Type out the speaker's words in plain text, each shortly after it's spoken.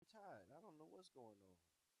what's going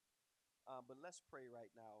on? But let's pray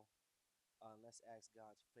right now. Let's ask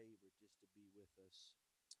God's favor just to be with us.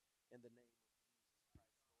 In the name of Jesus Christ,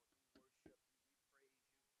 Lord, we worship you, we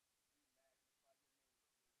praise you, we magnify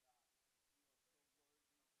your name, dear God.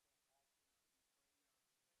 You are so worthy, so awesome to be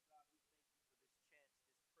praised. God, we thank you for this chance,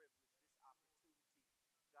 this privilege, this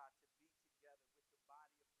opportunity, God, to be together with the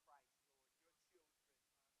body of Christ, Lord, your children.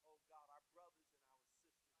 Oh God, our brothers and our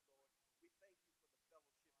sisters, Lord. We thank you for the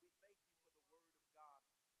fellowship. We thank you for the word of God,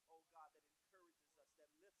 oh God, that encourages us,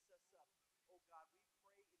 that lifts us up. Oh God, we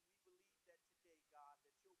pray and we believe that today, God,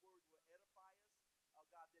 that your word will edify us. Oh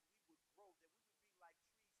God, that we would grow, that we would be like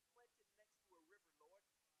trees planted next to a river, Lord.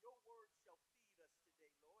 Your word shall feed us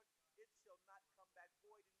today, Lord. It shall not come back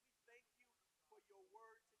void. And we thank you for your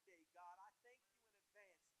word today, God. I thank you in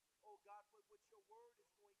advance, oh God, for what your word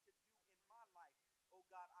is going to do in my life. Oh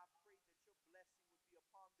God, I pray that your blessing would be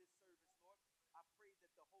upon this service, Lord. I pray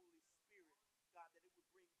that the Holy Spirit, God, that it would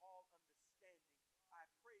bring all understanding. I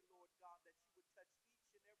pray, Lord God, that you would touch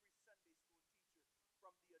each and every Sunday school teacher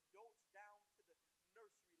from the adults down to the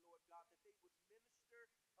nursery, Lord God, that they would minister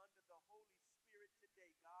under the Holy Spirit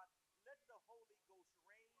today, God. Let the Holy Ghost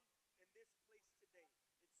reign in this place today.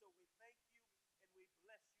 And so we thank you and we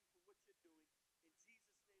bless you for what you're doing. In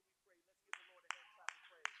Jesus' name we pray. Let's give the Lord a hand clap of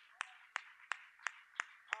praise.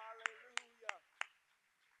 Hallelujah.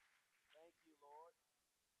 Thank you, Lord.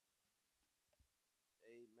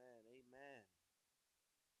 Amen. Amen.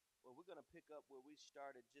 Well, we're going to pick up where we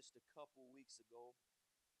started just a couple weeks ago.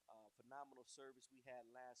 Phenomenal service we had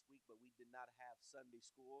last week, but we did not have Sunday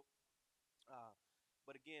school. Uh,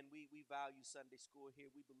 but again, we value Sunday school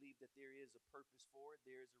here. We believe that there is a purpose for it,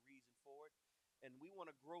 there is a reason for it. And we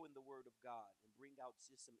want to grow in the Word of God and bring out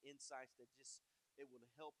just some insights that just it will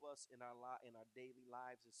help us in in our daily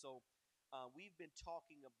lives. And so we've been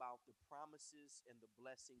talking about the promises and the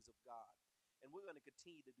blessings of God. And we're going to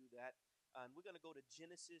continue to do that. And we're going to go to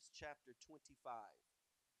Genesis chapter 25.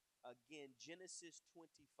 Again, Genesis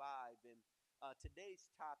 25. And today's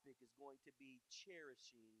topic is going to be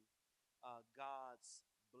cherishing God's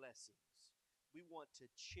blessings. We want to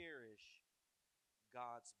cherish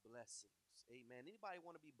God's blessings. Amen. Anybody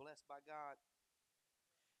want to be blessed by God?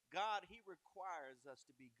 God, He requires us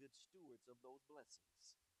to be good stewards of those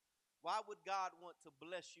blessings. Why would God want to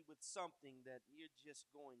bless you with something that you're just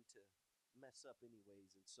going to mess up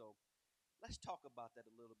anyways? And so let's talk about that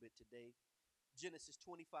a little bit today. Genesis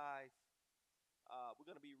 25. We're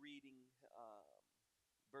going to be reading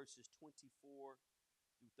verses 24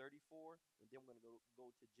 through 34, and then we're going to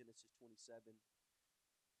go to Genesis 27,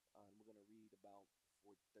 and we're going to read about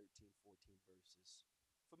 14 verses.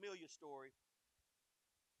 Familiar story.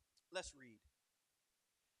 Let's read.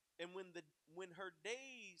 And when her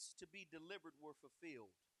days to be delivered were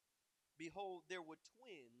fulfilled, behold, there were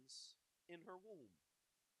twins in her womb.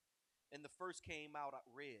 And the first came out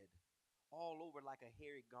red, all over like a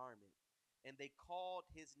hairy garment, and they called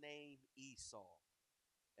his name Esau.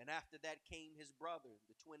 And after that came his brother,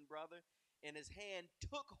 the twin brother, and his hand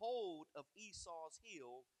took hold of Esau's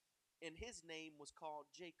heel, and his name was called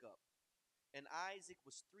Jacob. And Isaac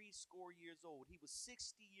was 60 years old. He was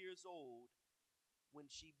 60 years old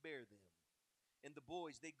when she bare them. And the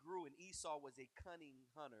boys, they grew, and Esau was a cunning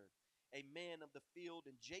hunter, a man of the field,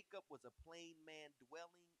 and Jacob was a plain man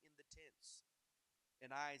dwelling in the tents. And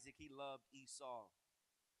Isaac, he loved Esau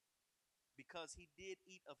because he did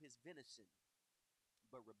eat of his venison,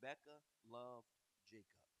 but Rebekah loved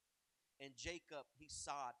Jacob. And Jacob, he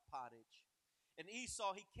sod pottage. And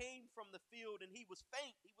Esau, he came from the field, and he was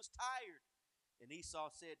faint, he was tired. And Esau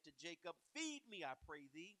said to Jacob, feed me, I pray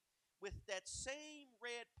thee, with that same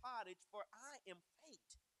red pottage, for I am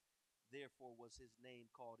faint. Therefore was his name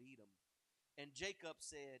called Edom. And Jacob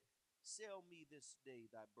said, sell me this day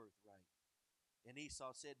thy birthright. And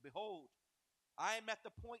Esau said, behold, I am at the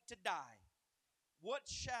point to die. What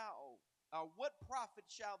profit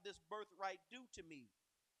shall this birthright do to me?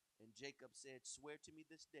 And Jacob said, swear to me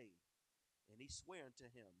this day. And he sware unto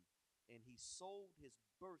him, and he sold his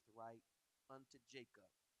birthright unto Jacob.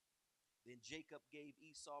 Then Jacob gave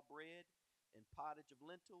Esau bread and pottage of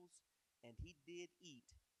lentils, and he did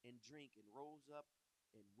eat and drink, and rose up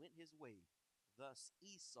and went his way. Thus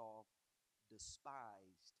Esau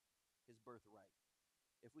despised his birthright.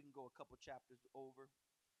 If we can go a couple chapters over,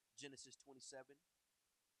 Genesis 27,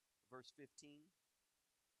 verse 15.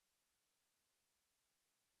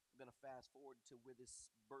 I'm going to fast forward to where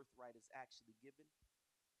this birthright is actually given.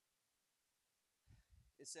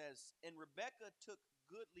 It says, and Rebekah took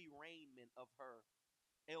goodly raiment of her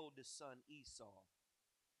eldest son Esau,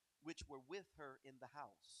 which were with her in the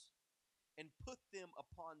house, and put them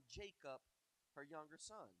upon Jacob, her younger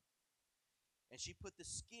son. And she put the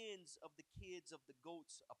skins of the kids of the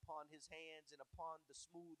goats upon his hands and upon the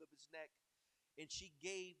smooth of his neck. And she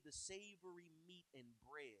gave the savory meat and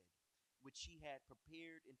bread, which she had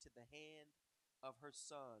prepared, into the hand of her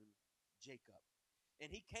son Jacob.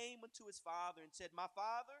 And he came unto his father and said, My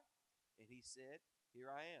father? And he said, Here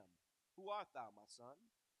I am. Who art thou, my son?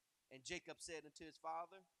 And Jacob said unto his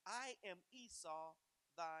father, I am Esau,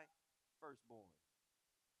 thy firstborn.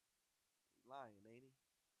 He's lying, ain't he?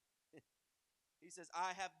 He says,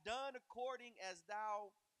 I have done according as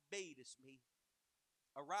thou badest me.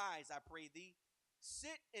 Arise, I pray thee,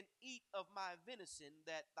 sit and eat of my venison,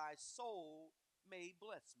 that thy soul may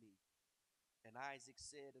bless me. And Isaac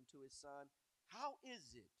said unto his son, How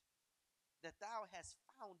is it that thou hast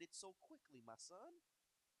found it so quickly, my son?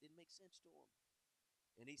 Didn't make sense to him.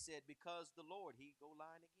 And he said, Because the Lord, he go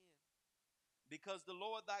lying again, because the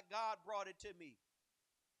Lord thy God brought it to me.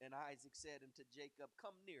 And Isaac said unto Jacob,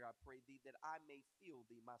 Come near, I pray thee, that I may feel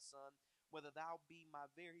thee, my son, whether thou be my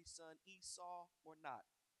very son Esau or not.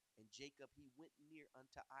 And Jacob, he went near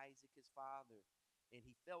unto Isaac his father, and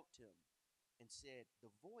he felt him, and said, The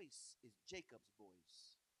voice is Jacob's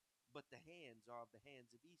voice, but the hands are of the hands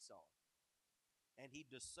of Esau. And he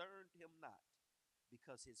discerned him not,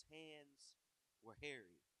 because his hands were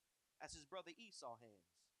hairy, as his brother Esau's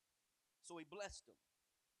hands. So he blessed him,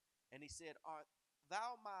 and he said, Art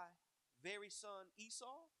thou my very son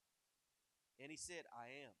Esau? And he said,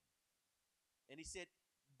 I am. And he said,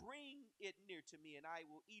 Bring it near to me, and I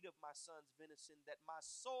will eat of my son's venison, that my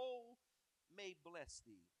soul may bless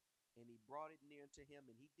thee. And he brought it near to him,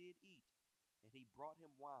 and he did eat. And he brought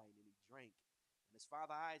him wine, and he drank. And his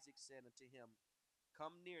father Isaac said unto him,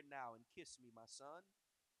 Come near now and kiss me, my son.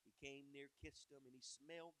 He came near, kissed him, and he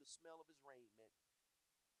smelled the smell of his raiment,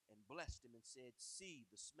 and blessed him, and said, See,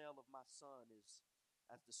 the smell of my son is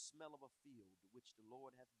as the smell of a field which the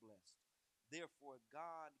Lord hath blessed. Therefore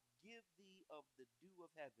God give thee of the dew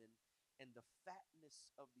of heaven, and the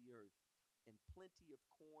fatness of the earth, and plenty of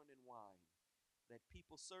corn and wine. Let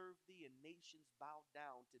people serve thee, and nations bow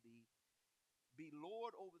down to thee. Be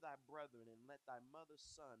Lord over thy brethren, and let thy mother's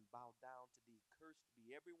son bow down to thee. Cursed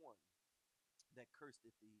be every one that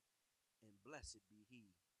curseth thee, and blessed be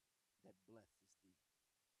he that blesseth thee.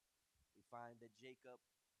 We find that Jacob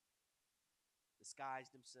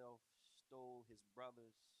disguised himself, stole his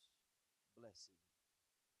brother's blessing.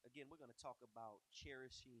 Again, we're going to talk about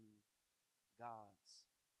cherishing God's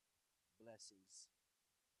blessings.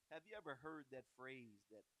 Have you ever heard that phrase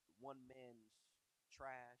that one man's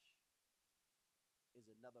trash is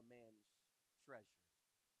another man's treasure?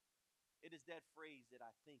 It is that phrase that I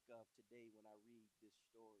think of today when I read this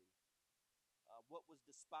story. What was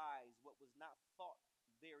despised, what was not thought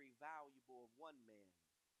very valuable of one man,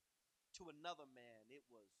 to another man, it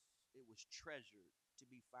was treasured to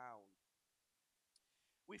be found.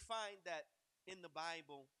 We find that in the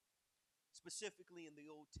Bible, specifically in the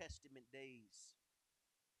Old Testament days,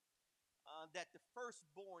 that the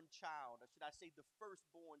firstborn child, or should I say the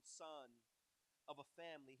firstborn son of a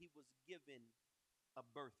family, he was given a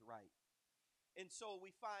birthright. And so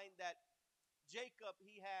we find that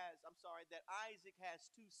that Isaac has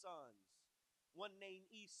two sons, one named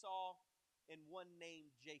Esau and one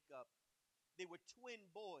named Jacob. They were twin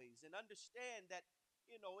boys, and understand that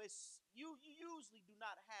you usually do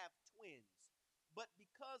not have twins, but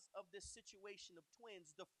because of this situation of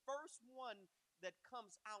twins, the first one that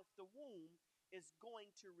comes out the womb is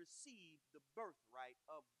going to receive the birthright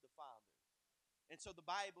of the father. And so the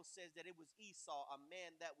Bible says that it was Esau, a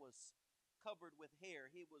man that was covered with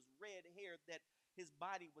hair. He was red hair that his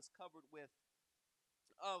body was covered with.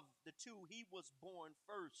 Of the two, he was born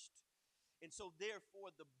first. And so, therefore,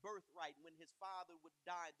 the birthright, when his father would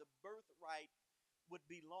die, the birthright would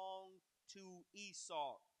belong to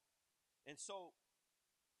Esau. And so,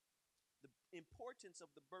 the importance of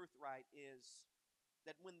the birthright is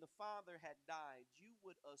that when the father had died, you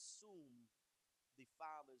would assume the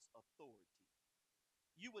father's authority.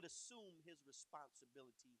 You would assume his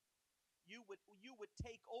responsibility. You would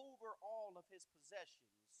take over all of his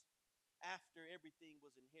possessions after everything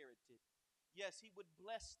was inherited. Yes, he would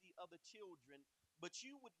bless the other children, but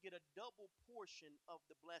you would get a double portion of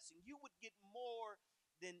the blessing. You would get more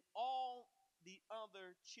than all the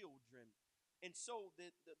other children. And so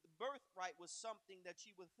the birthright was something that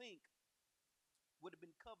you would think would have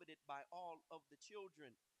been coveted by all of the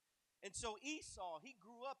children. And so Esau, he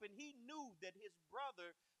grew up and he knew that his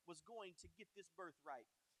brother was going to get this birthright.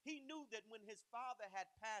 He knew that when his father had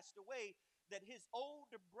passed away, that his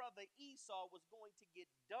older brother Esau was going to get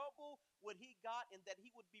double what he got, and that he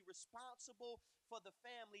would be responsible for the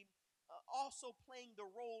family, also playing the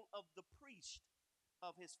role of the priest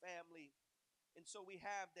of his family. And so we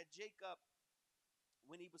have that Jacob,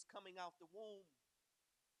 when he was coming out the womb,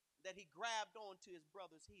 that he grabbed onto his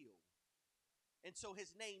brother's heel. And so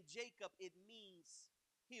his name, Jacob, it means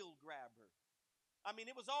heel grabber. I mean,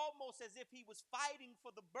 it was almost as if he was fighting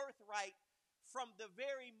for the birthright from the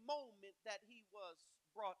very moment that he was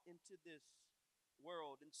brought into this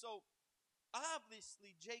world. And so,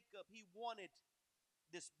 obviously, Jacob, he wanted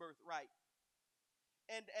this birthright.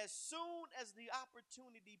 And as soon as the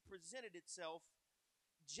opportunity presented itself,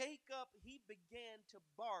 Jacob, he began to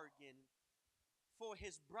bargain for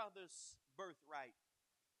his brother's birthright.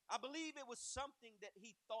 I believe it was something that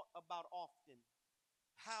he thought about often.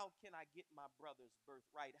 How can I get my brother's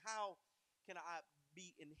birthright? How can I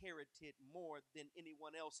be inherited more than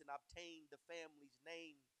anyone else and obtain the family's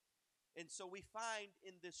name? And so we find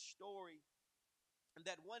in this story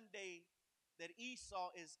that one day that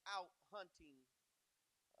Esau is out hunting.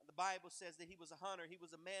 The Bible says that he was a hunter, he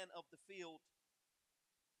was a man of the field,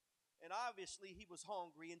 and obviously he was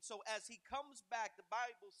hungry. And so as he comes back, the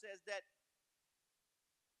Bible says that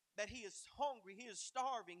he is hungry, he is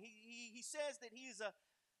starving. He says that he is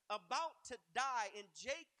about to die, and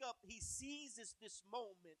Jacob, he seizes this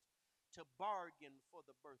moment to bargain for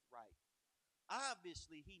the birthright.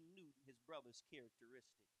 Obviously, he knew his brother's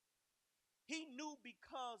characteristic. He knew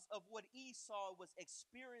because of what Esau was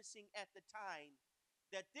experiencing at the time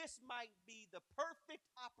that this might be the perfect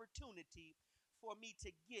opportunity for me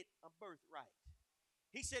to get a birthright.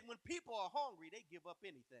 He said, when people are hungry, they give up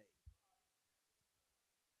anything.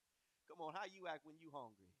 Come on, how you act when you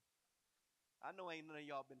hungry? I know ain't none of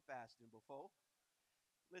y'all been fasting before.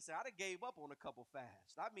 Listen, I'd have gave up on a couple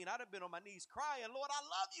fasts. I mean, I'd have been on my knees crying, Lord, I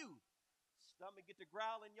love you. Stomach get to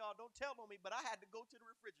growling, y'all, don't tell on me, but I had to go to the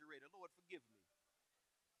refrigerator. Lord, forgive me.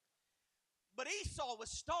 But Esau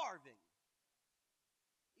was starving.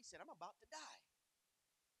 He said, I'm about to die.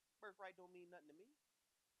 Birthright don't mean nothing to me.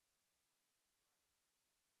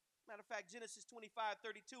 Matter of fact, Genesis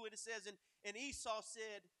 25:32, it says, and Esau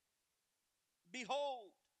said, behold,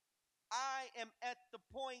 I am at the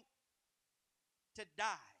point to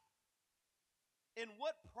die. And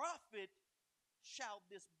what profit shall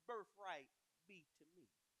this birthright be to me?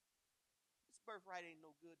 This birthright ain't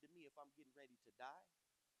no good to me if I'm getting ready to die.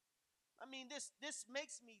 I mean, this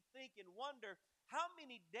makes me think and wonder how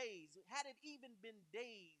many days, had it even been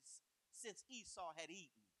days since Esau had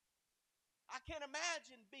eaten? I can't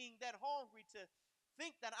imagine being that hungry to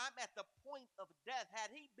think that I'm at the point of death.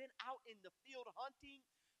 Had he been out in the field hunting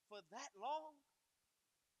for that long?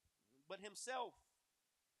 But himself,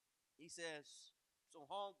 he says, so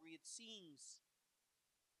hungry it seems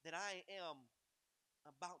that I am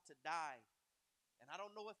about to die. And I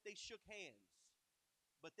don't know if they shook hands,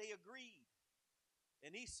 but they agreed.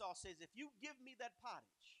 And Esau says, if you give me that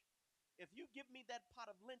pottage, if you give me that pot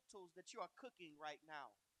of lentils that you are cooking right now,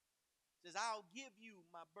 says, I'll give you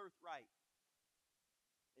my birthright.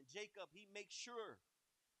 And Jacob, he makes sure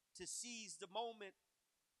to seize the moment.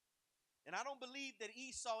 And I don't believe that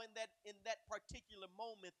Esau in that particular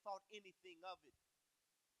moment thought anything of it.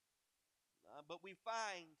 But we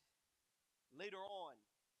find later on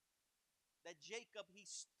that Jacob, he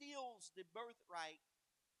steals the birthright.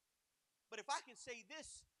 But if I can say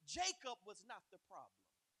this, Jacob was not the problem.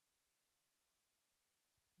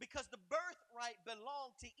 Because the birthright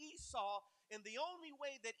belonged to Esau, and the only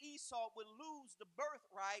way that Esau would lose the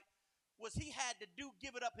birthright was he had to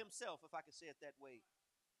give it up himself, if I could say it that way.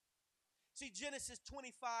 See, Genesis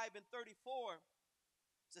 25:34,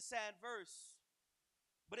 it's a sad verse,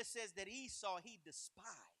 but it says that Esau, he despised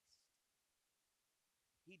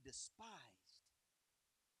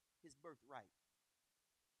his birthright.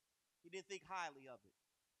 He didn't think highly of it.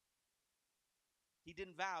 He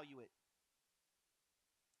didn't value it.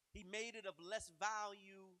 He made it of less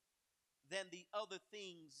value than the other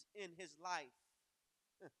things in his life.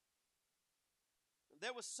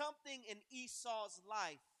 There was something in Esau's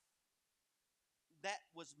life that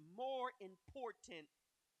was more important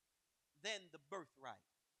than the birthright.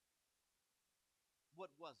 What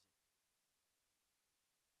was it?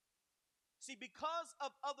 See, because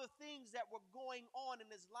of other things that were going on in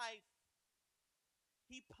his life,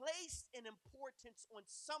 he placed an importance on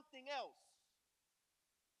something else.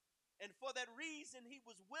 And for that reason, he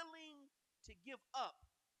was willing to give up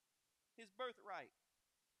his birthright.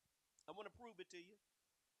 I want to prove it to you.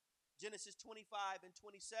 Genesis 25:27.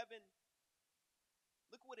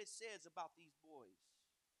 Look what it says about these boys.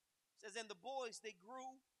 It says, and the boys, they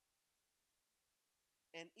grew,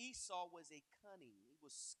 and Esau was a cunning. He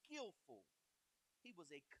was skillful. He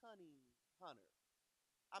was a cunning hunter.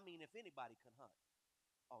 I mean, if anybody could hunt,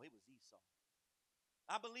 oh, it was Esau.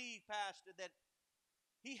 I believe, Pastor, that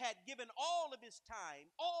He had given all of his time,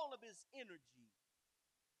 all of his energy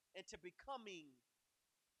into becoming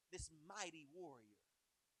this mighty warrior.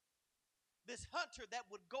 This hunter that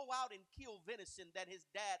would go out and kill venison that his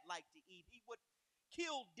dad liked to eat. He would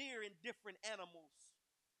kill deer and different animals.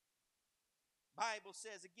 Bible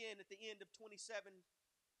says again at the end of 27,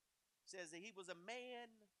 says that he was a man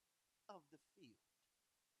of the field.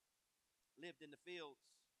 Lived in the fields.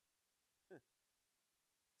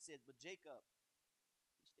 Said, but Jacob,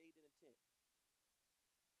 he stayed in a tent.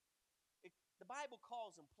 The Bible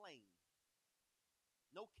calls him plain.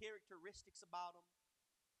 No characteristics about him.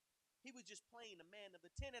 He was just plain a man of the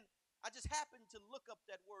tent. And I just happened to look up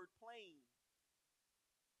that word plain.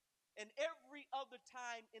 And every other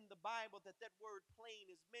time in the Bible that that word plain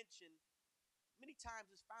is mentioned, many times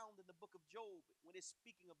it's found in the book of Job when it's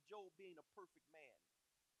speaking of Job being a perfect man.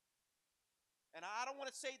 And I don't want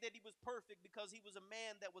to say that he was perfect because he was a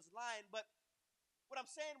man that was lying, but what I'm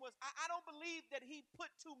saying was I don't believe that he put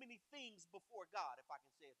too many things before God, if I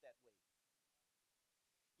can say it that way.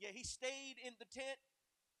 Yeah, he stayed in the tent.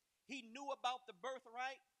 He knew about the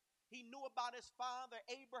birthright. He knew about his father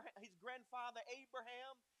Abraham, his grandfather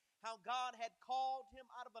Abraham, how God had called him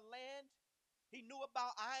out of a land. He knew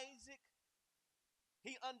about Isaac.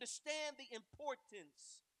 He understood the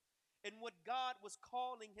importance in what God was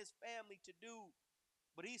calling his family to do.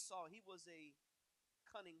 But Esau, he was a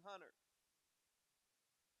cunning hunter.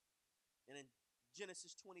 And in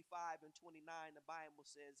Genesis 25 and 29, the Bible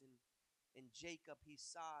says, in Jacob he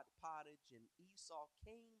sowed pottage, and Esau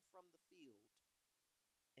came from the field,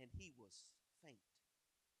 and he was faint.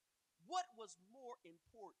 What was more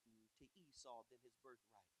important to Esau than his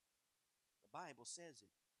birthright? The Bible says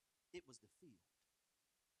it. It was the field.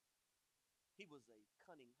 He was a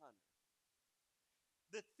cunning hunter.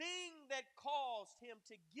 The thing that caused him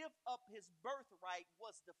to give up his birthright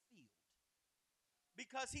was the field.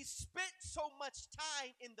 Because he spent so much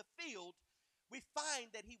time in the field, we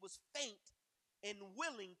find that he was faint and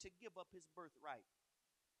willing to give up his birthright.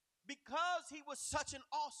 Because he was such an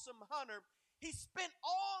awesome hunter, he spent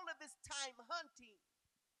all of his time hunting.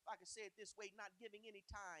 If I could say it this way, not giving any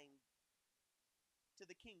time to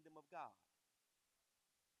the kingdom of God.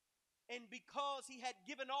 And because he had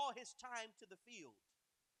given all his time to the field,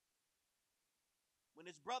 when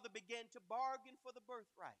his brother began to bargain for the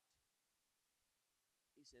birthright,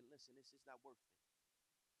 he said, listen, this is not worth it.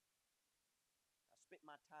 I spent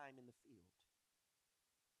my time in the field.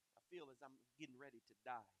 I feel as I'm getting ready to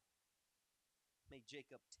die. May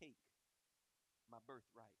Jacob take my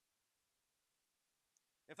birthright.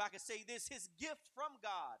 If I could say this, his gift from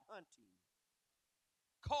God, hunting,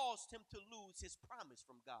 caused him to lose his promise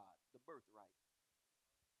from God, the birthright.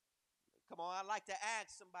 Come on, I'd like to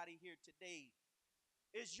ask somebody here today,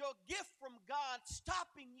 is your gift from God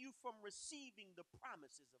stopping you from receiving the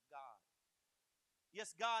promises of God?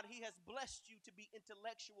 Yes, God, he has blessed you to be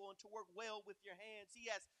intellectual and to work well with your hands.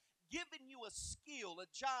 He has given you a skill,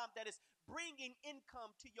 a job that is bringing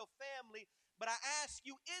income to your family. But I ask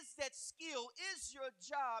you, is that skill, is your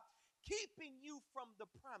job keeping you from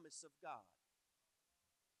the promise of God?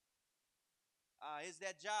 Is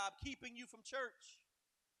that job keeping you from church?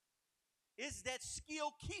 Is that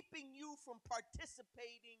skill keeping you from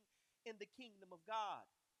participating in the kingdom of God?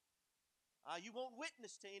 You won't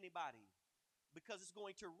witness to anybody because it's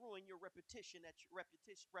going to ruin your reputation at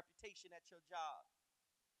your job.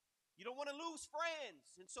 You don't want to lose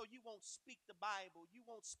friends, and so you won't speak the Bible. You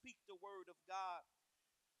won't speak the word of God.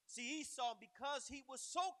 See, Esau, because he was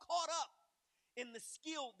so caught up in the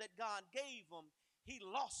skill that God gave him, he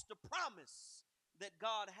lost the promise that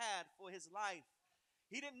God had for his life.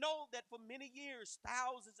 He didn't know that for many years,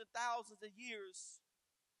 thousands and thousands of years,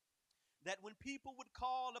 that when people would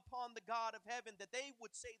call upon the God of heaven, that they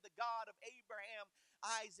would say the God of Abraham,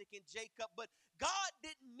 Isaac, and Jacob. But God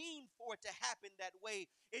didn't mean for it to happen that way.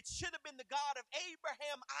 It should have been the God of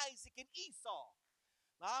Abraham, Isaac, and Esau.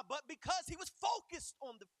 But because he was focused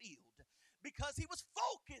on the field, because he was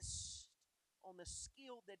focused on the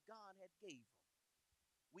skill that God had gave him,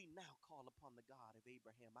 we now call upon the God of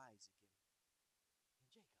Abraham, Isaac, and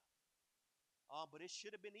Jacob. But it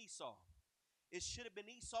should have been Esau. It should have been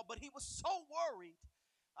Esau, but he was so worried.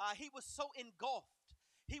 He was so engulfed.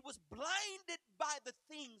 He was blinded by the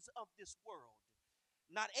things of this world,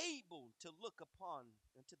 not able to look upon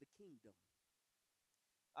into the kingdom.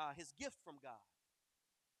 His gift from God,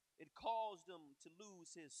 it caused him to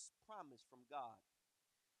lose his promise from God.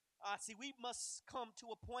 See, we must come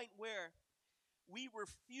to a point where we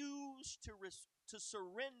refuse to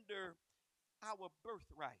surrender our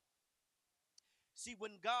birthright. See,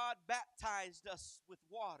 when God baptized us with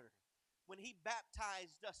water, when he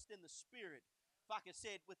baptized us in the Spirit, if If I could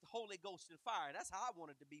say it with the Holy Ghost and fire, that's how I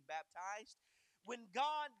wanted to be baptized. When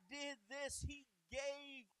God did this, he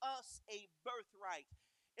gave us a birthright.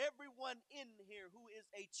 Everyone in here who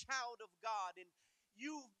is a child of God and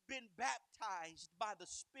you've been baptized by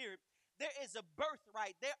the Spirit, there is a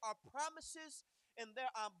birthright. There are promises and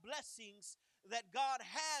there are blessings that God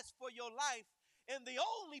has for your life. And the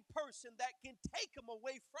only person that can take them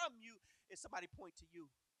away from you is somebody point to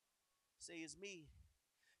you. Say, it's me.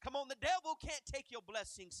 Come on, the devil can't take your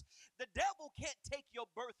blessings. The devil can't take your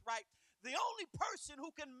birthright. The only person who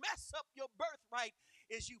can mess up your birthright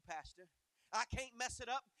is you, Pastor. I can't mess it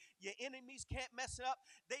up. Your enemies can't mess it up.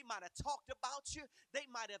 They might have talked about you. They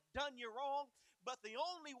might have done you wrong. But the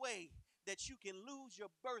only way that you can lose your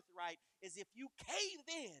birthright is if you cave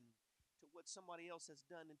in to what somebody else has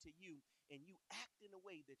done into you and you act in a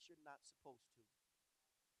way that you're not supposed to.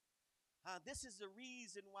 This is the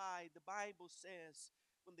reason why the Bible says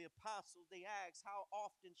when the apostles, they ask, how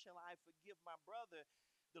often shall I forgive my brother?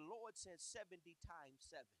 The Lord says 70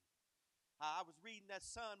 times 7. I was reading that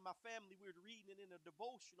my family, we were reading it in a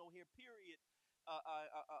devotional here, period.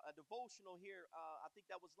 A devotional here, I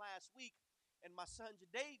think that was last week. And my son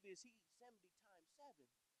Jadavius, he 70 times 7.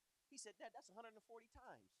 He said, Dad, that's 140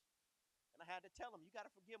 times. And I had to tell him, you got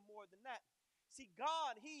to forgive more than that. See,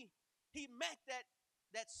 God, he meant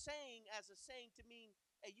that saying as a saying to mean,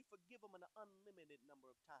 hey, you forgive them an unlimited number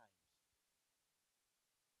of times.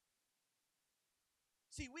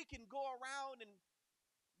 See, we can go around, and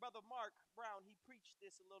Brother Mark Brown, he preached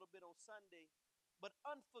this a little bit on Sunday, but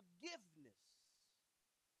unforgiveness,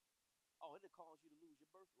 oh, it'll cause you to lose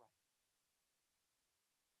your birthright.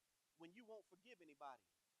 When you won't forgive anybody.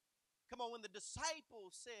 Come on, when the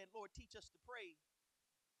disciples said, Lord, teach us to pray,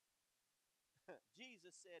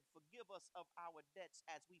 Jesus said, forgive us of our debts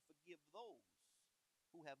as we forgive those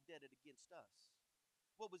who have debted against us.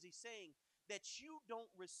 What was he saying? That you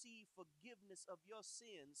don't receive forgiveness of your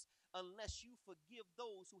sins unless you forgive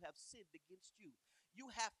those who have sinned against you.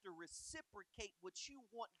 You have to reciprocate what you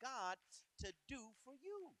want God to do for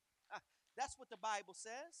you. That's what the Bible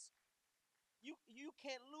says. You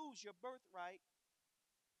can't lose your birthright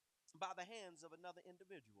by the hands of another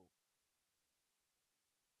individual.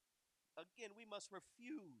 Again, we must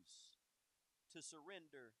refuse to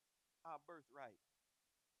surrender our birthright.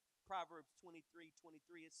 Proverbs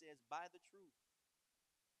 23:23, it says, buy the truth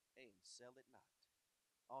and sell it not.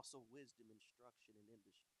 Also wisdom, instruction,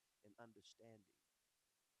 and understanding.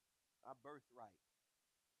 Our birthright,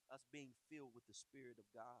 us being filled with the Spirit of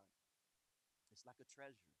God, it's like a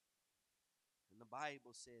treasure. And the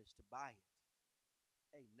Bible says to buy it.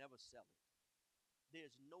 Hey, never sell it.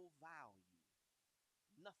 There's no value,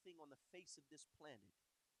 nothing on the face of this planet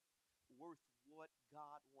worth what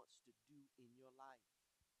God wants to do in your life.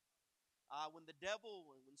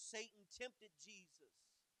 When Satan tempted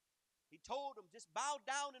Jesus, he told him, just bow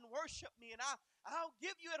down and worship me and I'll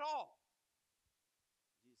give you it all.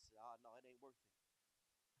 Jesus said, oh, no, it ain't worth it.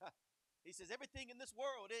 He says, everything in this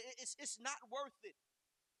world, it's not worth it.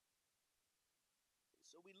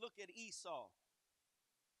 So we look at Esau.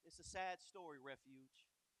 It's a sad story, Refuge.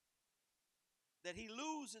 That he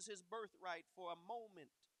loses his birthright for a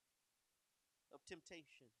moment of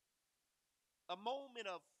temptation, a moment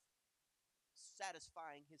of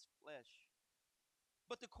satisfying his flesh.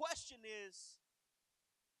 But the question is,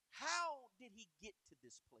 how did he get to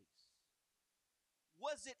this place?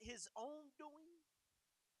 Was it his own doing,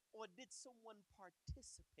 or did someone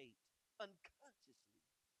participate unconsciously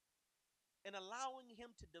in allowing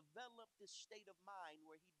him to develop this state of mind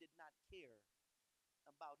where he did not care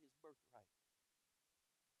about his birthright?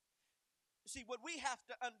 See, what we have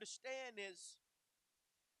to understand is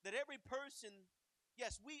that every person,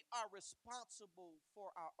 yes, we are responsible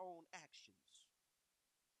for our own actions.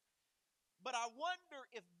 But I wonder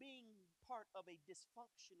if being part of a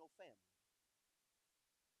dysfunctional family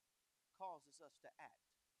causes us to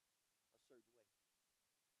act a certain way.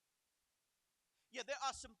 Yeah, there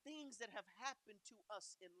are some things that have happened to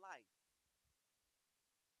us in life.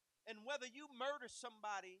 And whether you murder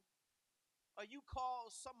somebody or you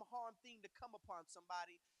cause some harm thing to come upon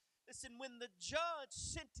somebody, listen, when the judge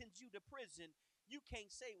sentenced you to prison, you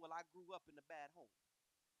can't say, well, I grew up in a bad home.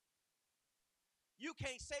 You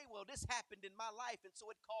can't say, well, this happened in my life and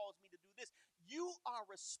so it caused me to do this. You are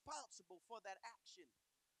responsible for that action.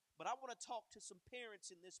 But I want to talk to some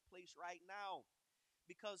parents in this place right now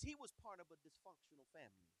because he was part of a dysfunctional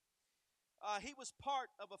family. He was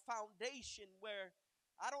part of a foundation where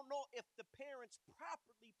I don't know if the parents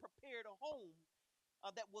properly prepared a home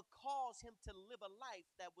that would cause him to live a life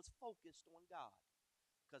that was focused on God,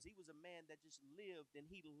 because he was a man that just lived and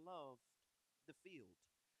he loved the field.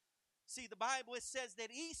 See, the Bible, it says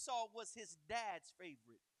that Esau was his dad's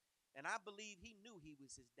favorite. And I believe he knew he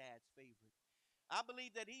was his dad's favorite. I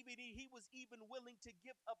believe that he was even willing to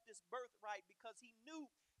give up this birthright because he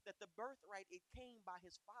knew that the birthright, it came by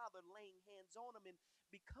his father laying hands on him. And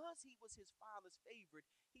because he was his father's favorite,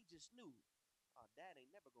 he just knew, oh, dad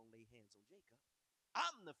ain't never going to lay hands on Jacob.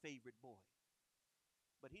 I'm the favorite boy.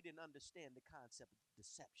 But he didn't understand the concept of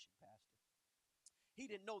deception, Pastor. He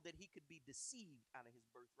didn't know that he could be deceived out of his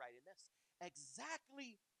birthright. And that's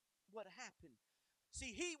exactly what happened.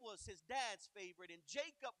 See, he was his dad's favorite, and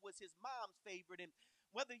Jacob was his mom's favorite. And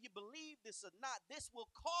whether you believe this or not, this will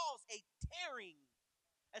cause a tearing,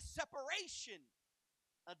 a separation,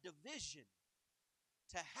 a division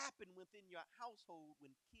to happen within your household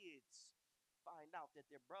when kids find out that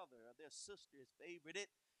their brother or their sister is favorite.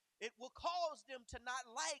 It will cause them to not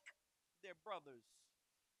like their brothers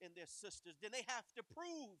and their sisters. Then they have to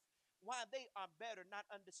prove why they are better, not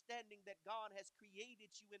understanding that God has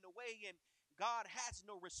created you in a way, and God has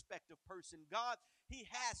no respect of person. God, he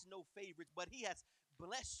has no favorites, but he has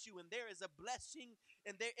blessed you, and there is a blessing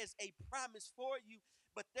and there is a promise for you.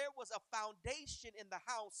 But there was a foundation in the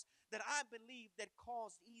house that I believe that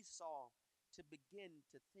caused Esau to begin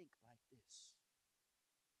to think like this.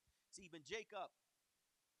 See, even Jacob,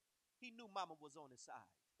 he knew mama was on his side.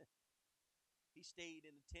 He stayed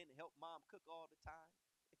in the tent and helped mom cook all the time.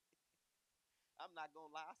 I'm not going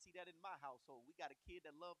to lie, I see that in my household. We got a kid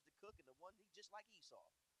that loves to cook, and the one, he just like Esau.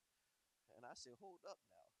 And I said, hold up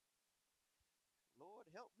now. Lord,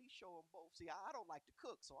 help me show them both. See, I don't like to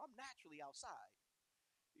cook, so I'm naturally outside.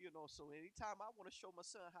 So anytime I want to show my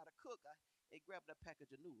son how to cook, hey, grab that package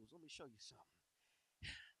of noodles. Let me show you something.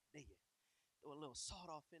 There you throw a little salt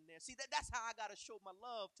off in there. See, that's how I got to show my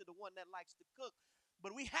love to the one that likes to cook.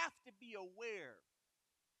 But we have to be aware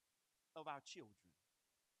of our children.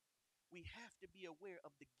 We have to be aware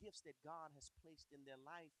of the gifts that God has placed in their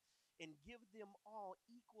life and give them all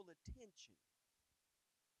equal attention.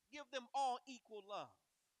 Give them all equal love.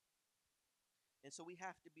 And so we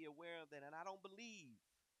have to be aware of that. And I don't believe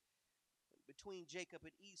between Jacob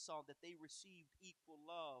and Esau that they received equal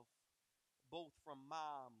love both from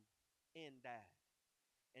mom and dad.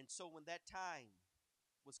 And so when that time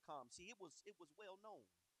was come, see, it was well known.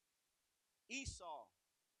 Esau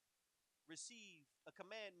received a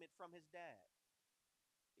commandment from his dad.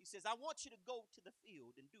 He says, I want you to go to the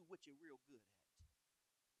field and do what you're real good at.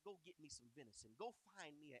 Go get me some venison. Go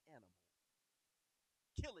find me an animal.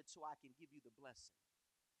 Kill it so I can give you the blessing.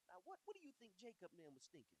 Now, what do you think Jacob then was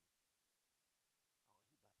thinking?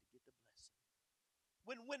 Oh, he about to get the blessing.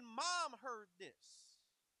 When mom heard this,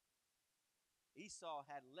 Esau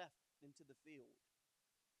had left into the field.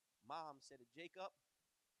 Mom said to Jacob,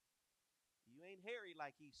 you ain't hairy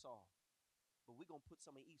like Esau, but we're going to put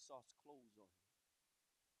some of Esau's clothes on you.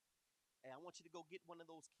 Hey, I want you to go get one of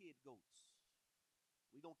those kid goats.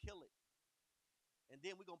 We're going to kill it. And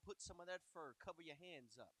then we're going to put some of that fur, cover your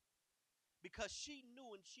hands up. Because she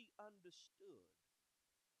knew and she understood.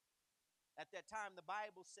 At that time, the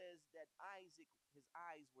Bible says that Isaac, his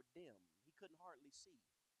eyes were dim. He couldn't hardly see.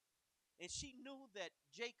 And she knew that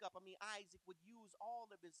Isaac would use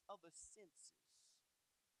all of his other senses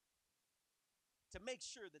to make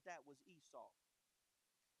sure that that was Esau.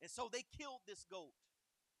 And so they killed this goat,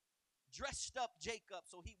 dressed up Jacob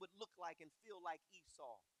so he would look like and feel like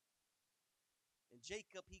Esau. And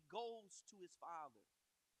Jacob, he goes to his father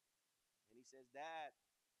and he says, Dad,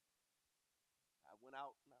 I went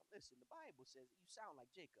out. Now listen, the Bible says you sound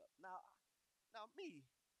like Jacob. Now me,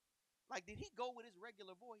 like, did he go with his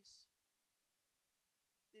regular voice?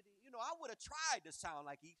 Did he? I would have tried to sound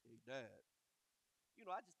like hey, Dad.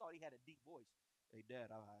 I just thought he had a deep voice. Hey,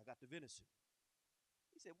 Dad, I got the venison.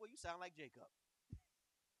 He said, well, you sound like Jacob.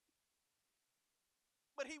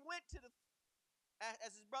 But he went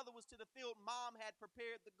as his brother was to the field, mom had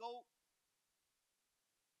prepared the goat.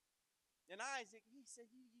 And Isaac, he said,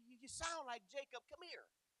 you sound like Jacob. Come here.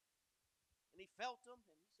 And he felt him,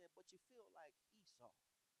 and he said, but you feel like Esau.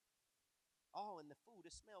 Oh, and the food,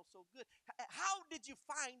 it smells so good. How did you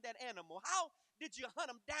find that animal? How did you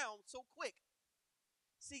hunt him down so quick?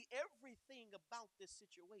 See, everything about this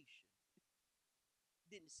situation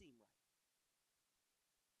didn't seem right.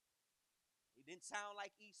 He didn't sound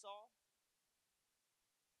like Esau.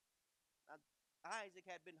 Now, Isaac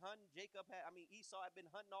had been hunting. Esau had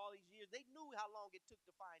been hunting all these years. They knew how long it took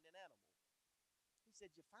to find an animal. He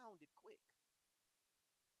said, you found it quick.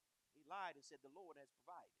 He lied and said, the Lord has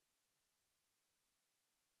provided.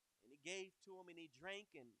 And he gave to him and he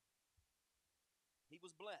drank and he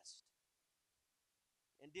was blessed.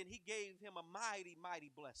 And then he gave him a mighty,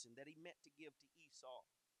 mighty blessing that he meant to give to Esau.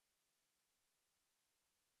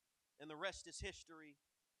 And the rest is history.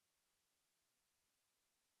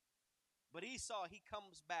 But Esau, he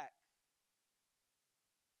comes back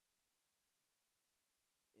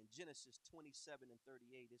in Genesis 27 and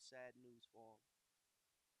 38. It's sad news for him.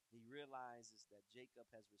 He realizes that Jacob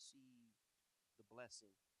has received the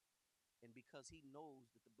blessing. And because he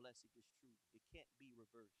knows that the blessing is true, it can't be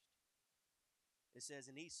reversed. It says,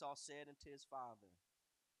 and Esau said unto his father,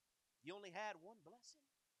 you only had one blessing?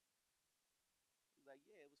 He's like,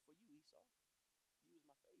 yeah, it was for you, Esau. You was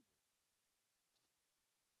my favorite.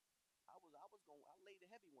 I laid a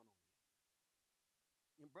heavy one on you.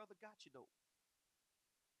 And brother got you though.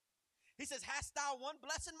 He says, hast thou one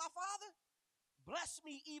blessing, my father? Bless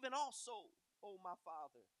me even also, O my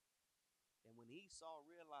father. And when Esau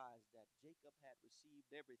realized that Jacob had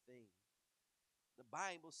received everything, the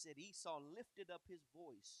Bible said Esau lifted up his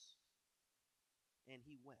voice and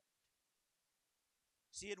he wept.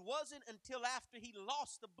 See, it wasn't until after he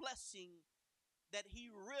lost the blessing that he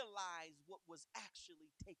realized what was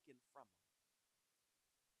actually taken from him.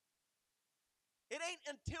 It ain't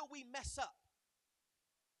until we mess up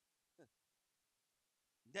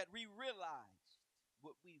that we realized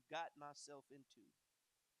what we've gotten ourselves into.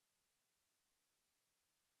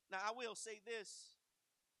 Now, I will say this.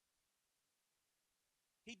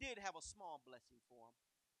 He did have a small blessing for him.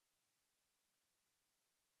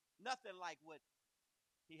 Nothing like what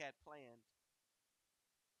he had planned.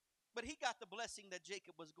 But he got the blessing that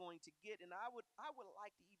Jacob was going to get. And I would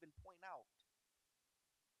like to even point out,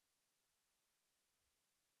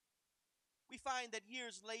 we find that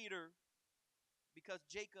years later, because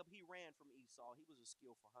Jacob, he ran from Esau. He was a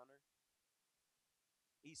skillful hunter.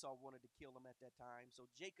 Esau wanted to kill him at that time.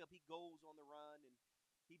 So Jacob, he goes on the run and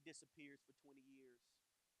he disappears for 20 years.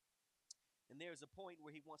 And there's a point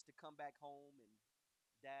where he wants to come back home and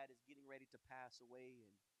dad is getting ready to pass away.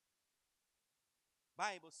 And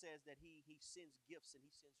Bible says that he sends gifts and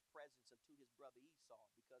he sends presents unto his brother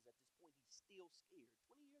Esau because at this point he's still scared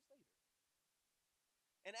 20 years later.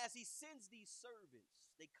 And as he sends these servants,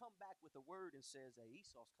 they come back with a word and says, hey,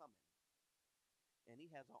 Esau's coming. And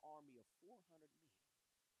he has an army of 400 men.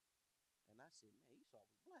 And I said, man, Esau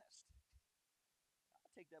was blessed.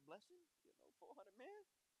 I'll take that blessing, 400 men.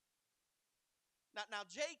 Now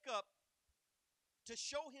Jacob, to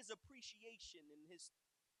show his appreciation and his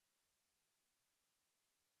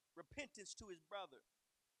repentance to his brother,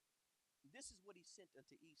 this is what he sent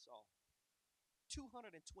unto Esau: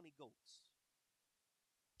 220 goats,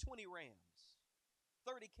 20 rams,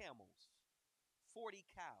 30 camels, 40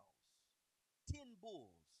 cows, 10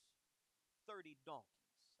 bulls, 30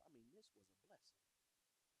 donkeys. I mean, this was a blessing.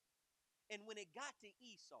 And when it got to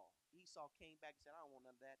Esau, Esau came back and said, I don't want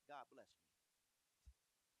none of that. God bless me.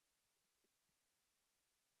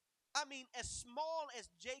 I mean, as small as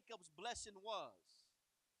Jacob's blessing was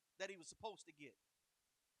that he was supposed to get,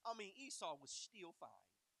 I mean, Esau was still fine.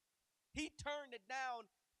 He turned it down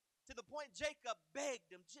to the point Jacob begged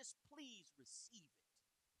him, just please receive it.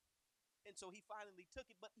 And so he finally took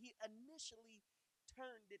it, but he initially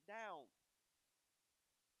turned it down.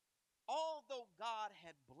 Although God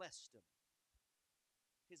had blessed him,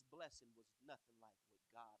 his blessing was nothing like what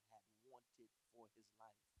God had wanted for his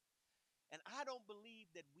life. And I don't believe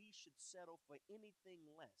that we should settle for anything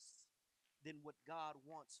less than what God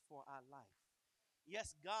wants for our life.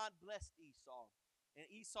 Yes, God blessed Esau, and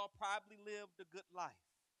Esau probably lived a good life.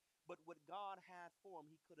 But what God had for him,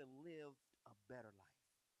 he could have lived a better life.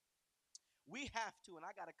 We have to, and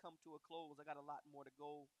I got to come to a close. I got a lot more to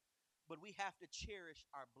go, but we have to cherish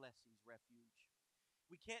our blessings, Refuge.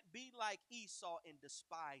 We can't be like Esau and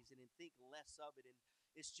despise it and think less of it, and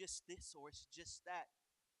it's just this or it's just that.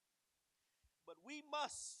 But we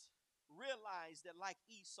must realize that, like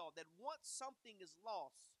Esau, that once something is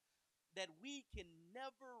lost, that we can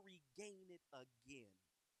never regain it again.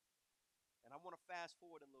 And I want to fast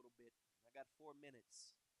forward a little bit. I got 4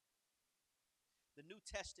 minutes. The New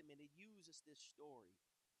Testament, it uses this story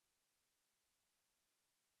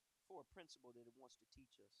for a principle that it wants to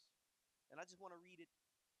teach us. And I just want to read it.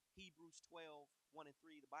 Hebrews 12, 1 and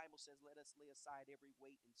 3. The Bible says, let us lay aside every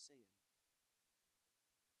weight and sin,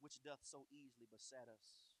 which doth so easily beset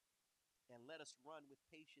us, and let us run with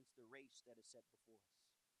patience the race that is set before us.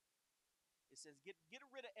 It says, get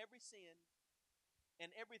rid of every sin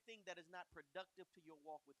and everything that is not productive to your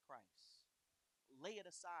walk with Christ. Lay it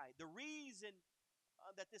aside. The reason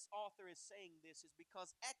that this author is saying this is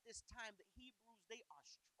because at this time, the Hebrews, they are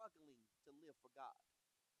struggling to live for God.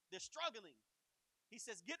 They're struggling. He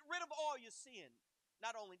says, get rid of all your sin.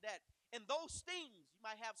 Not only that, and those things, you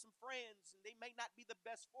might have some friends and they may not be the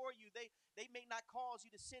best for you. They may not cause you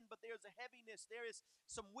to sin, but there's a heaviness. There is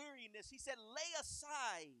some weariness. He said, lay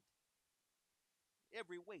aside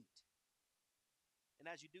every weight. And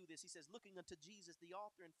as you do this, he says, looking unto Jesus, the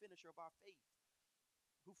author and finisher of our faith,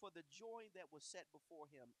 who for the joy that was set before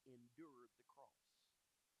him endured the cross.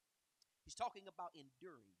 He's talking about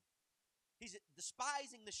enduring. He's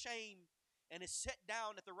despising the shame and is set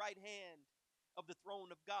down at the right hand of the throne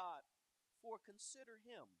of God. For consider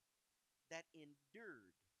him that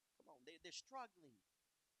endured. Come on, they're struggling.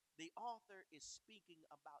 The author is speaking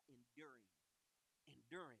about enduring,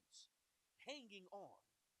 endurance, hanging on.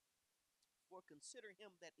 For consider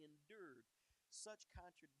him that endured such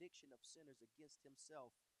contradiction of sinners against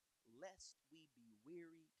himself, lest we be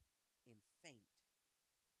wearied and faint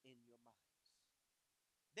in your minds.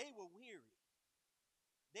 They were weary.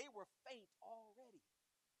 They were faint already.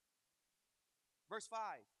 Verse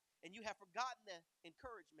 5, and you have forgotten the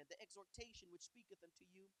encouragement, the exhortation which speaketh unto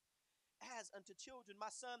you as unto children.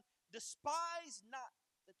 My son, despise not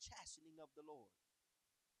the chastening of the Lord.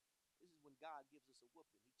 This is when God gives us a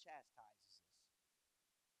whooping. He chastises us.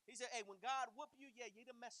 He said, hey, when God whoop you, yeah, you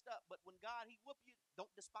done messed up. But when God, he whoop you,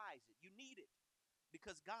 don't despise it. You need it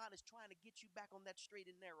because God is trying to get you back on that straight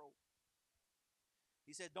and narrow.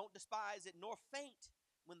 He said, don't despise it, nor faint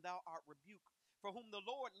when thou art rebuked. For whom the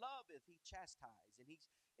Lord loveth, he chastised, and he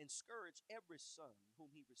scourged every son whom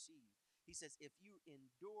he received. He says, if you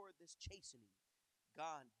endure this chastening,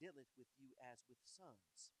 God dealeth with you as with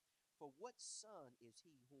sons. For what son is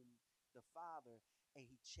he whom the Father, and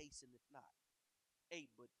he chasteneth not? 8,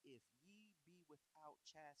 but if ye be without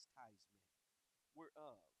chastisement,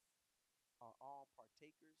 whereof are all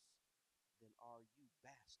partakers, then are you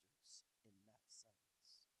bastards and not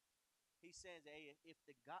sons. He says, hey,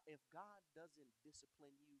 if God doesn't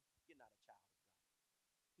discipline you, you're not a child of God.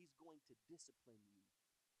 He's going to discipline you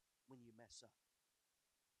when you mess up.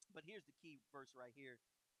 But here's the key verse right here,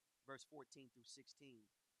 verse 14 through 16.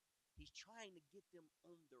 He's trying to get them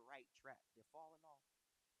on the right track. They're falling off.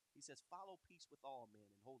 He says, follow peace with all men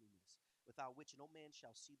and holiness, without which no man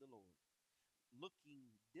shall see the Lord,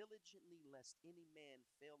 looking diligently lest any man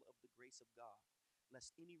fail of the grace of God,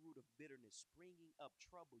 lest any root of bitterness springing up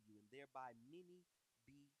trouble you, and thereby many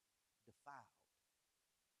be defiled,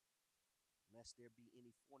 lest there be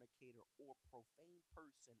any fornicator or profane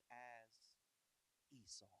person as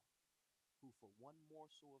Esau, who for one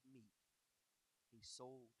morsel of meat he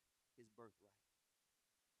sold his birthright.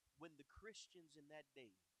 When the Christians in that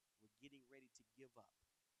day were getting ready to give up,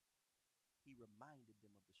 he reminded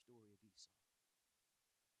them of the story of Esau.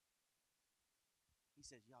 He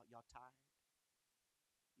says, y'all tired?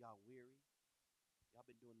 Y'all weary? Y'all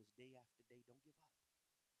been doing this day after day. Don't give up.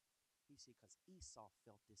 He said, because Esau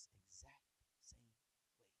felt this exact same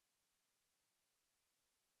way.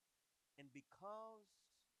 And because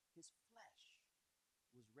his flesh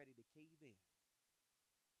was ready to cave in,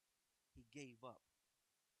 he gave up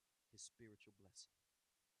his spiritual blessing.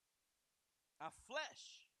 Our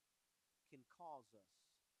flesh can cause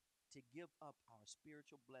us to give up our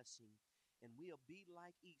spiritual blessing, and we'll be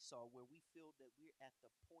like Esau, where we feel that we're at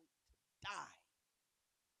the point to die.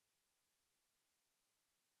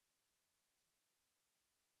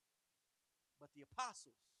 But the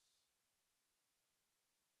apostles,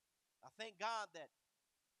 I thank God that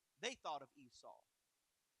they thought of Esau.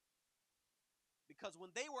 Because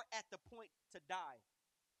when they were at the point to die,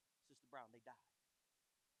 Sister Brown, they died.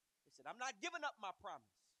 They said, I'm not giving up my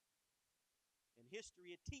promise. In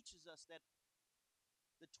history, it teaches us that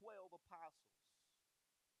the 12 apostles,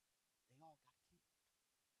 they all got killed.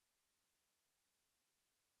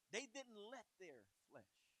 They didn't let their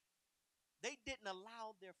flesh, they didn't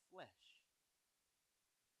allow their flesh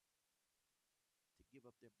to give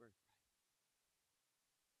up their birthright.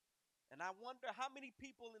 And I wonder how many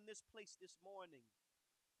people in this place this morning,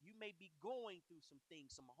 you may be going through some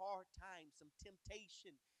things, some hard times, some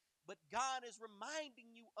temptation, but God is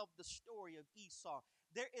reminding you of the story of Esau.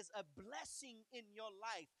 There is a blessing in your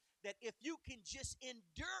life that if you can just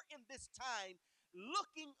endure in this time,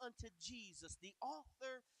 looking unto Jesus, the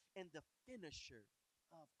author and the finisher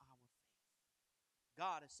of our faith.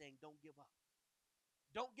 God is saying, don't give up.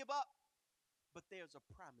 Don't give up, but there's a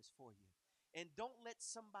promise for you. And don't let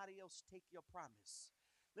somebody else take your promise.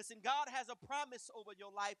 Listen, God has a promise over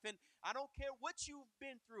your life, and I don't care what you've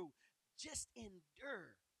been through, just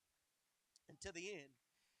endure until the end.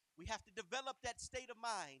 We have to develop that state of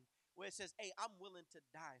mind where it says, hey, I'm willing to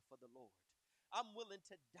die for the Lord. I'm willing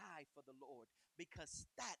to die for the Lord, because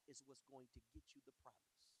that is what's going to get you the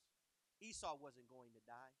promise. Esau wasn't going to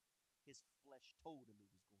die. His flesh told him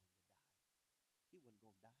he was going to die. He wasn't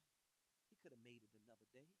going to die. He could have made it another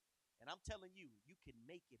day. And I'm telling you, you can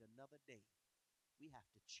make it another day. We have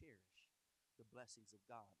to cherish the blessings of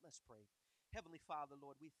God. Let's pray. Heavenly Father,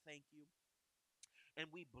 Lord, we thank you And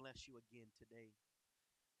we bless you again today.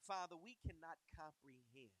 Father, we cannot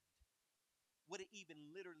comprehend what it even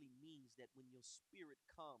literally means that when your spirit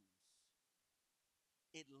comes,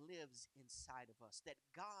 it lives inside of us, that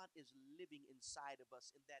God is living inside of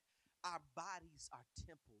us, and that our bodies are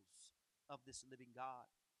temples of this living God.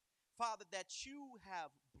 Father, that you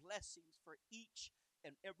have blessings for each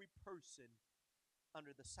and every person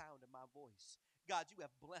under the sound of my voice. God, you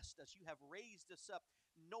have blessed us. You have raised us up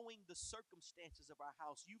knowing the circumstances of our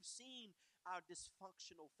house. You've seen our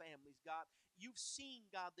dysfunctional families, God. You've seen,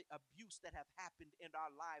 God, the abuse that have happened in our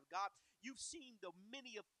life, God. You've seen the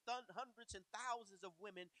many of hundreds and thousands of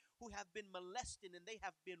women who have been molested and they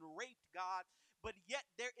have been raped, God. But yet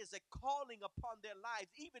there is a calling upon their lives,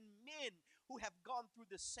 even men who have gone through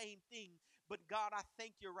the same thing. But God, I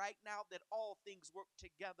thank you right now that all things work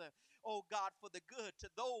together, oh God, for the good to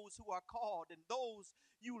those who are called and those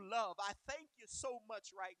you love. I thank you so much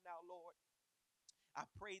right now, Lord. I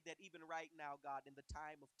pray that even right now, God, in the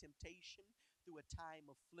time of temptation, through a time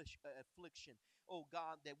of affliction, oh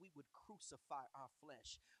God, that we would crucify our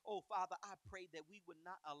flesh. Oh Father, I pray that we would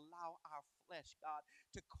not allow our flesh, God,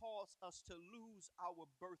 to cause us to lose our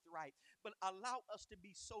birthright, but allow us to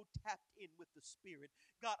be so tapped in with the Spirit.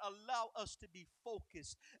 God, allow us to be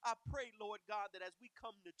focused. I pray, Lord God, that as we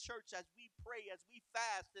come to church, as we pray, as we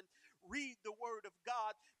fast and read the Word of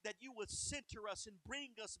God, that you would center us and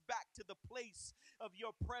bring us back to the place of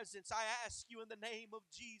your presence. I ask you in the name of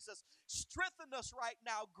Jesus, strengthen us right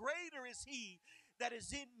now. Greater is he that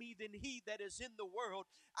is in me than he that is in the world.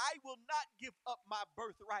 I will not give up my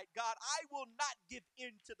birthright, God. I will not give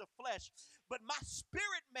in to the flesh, but my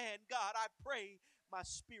spirit man, God, I pray, my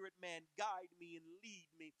spirit man, guide me and lead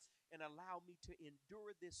me and allow me to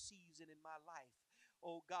endure this season in my life.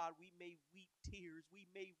 Oh God, we may weep tears. We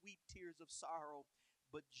may weep tears of sorrow,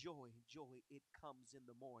 but joy, it comes in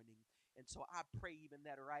the morning. And so I pray even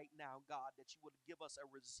that right now, God, that you would give us a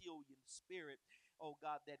resilient spirit, oh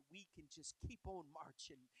God, that we can just keep on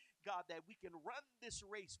marching, God, that we can run this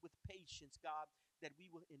race with patience, God, that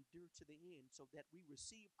we will endure to the end so that we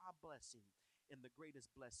receive our blessing and the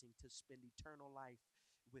greatest blessing to spend eternal life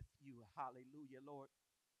with you. Hallelujah, Lord.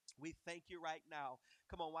 We thank you right now.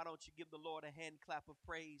 Come on, why don't you give the Lord a hand clap of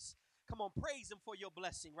praise? Come on, praise him for your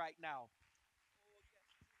blessing right now. Oh, yes,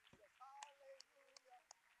 Jesus. Hallelujah.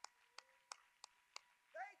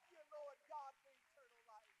 Thank you, Lord God, for eternal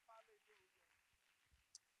life. Hallelujah.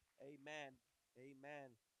 Amen.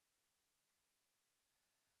 Amen.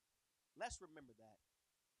 Let's remember that.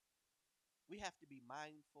 We have to be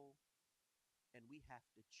mindful and we have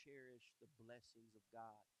to cherish the blessings of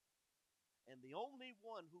God. And the only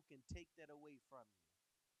one who can take that away from you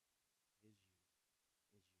is you.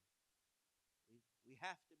 Is you. We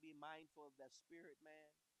have to be mindful of that spirit,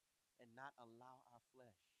 man, and not allow our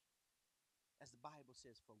flesh, as the Bible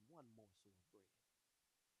says, for one morsel of bread.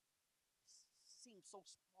 It seems so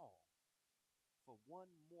small for one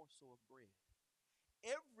morsel of bread.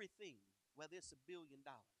 Everything, whether it's $1 billion,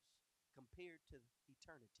 compared to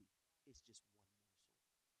eternity, is just one morsel.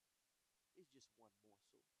 It's just one morsel.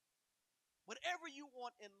 Whatever you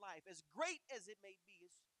want in life, as great as it may be,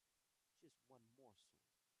 it's just one morsel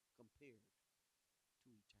compared to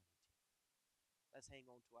eternity. Let's hang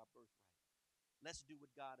on to our birthright. Let's do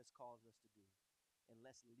what God has called us to do. And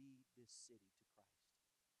let's lead this city to Christ.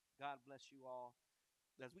 God bless you all.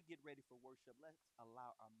 As we get ready for worship, let's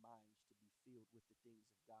allow our minds to be filled with the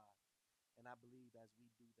things of God. And I believe as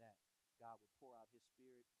we do that, God will pour out his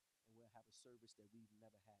spirit and we'll have a service that we've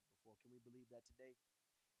never had before. Can we believe that today?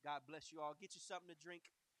 God bless you all. Get you something to drink,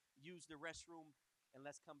 use the restroom, and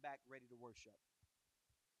let's come back ready to worship.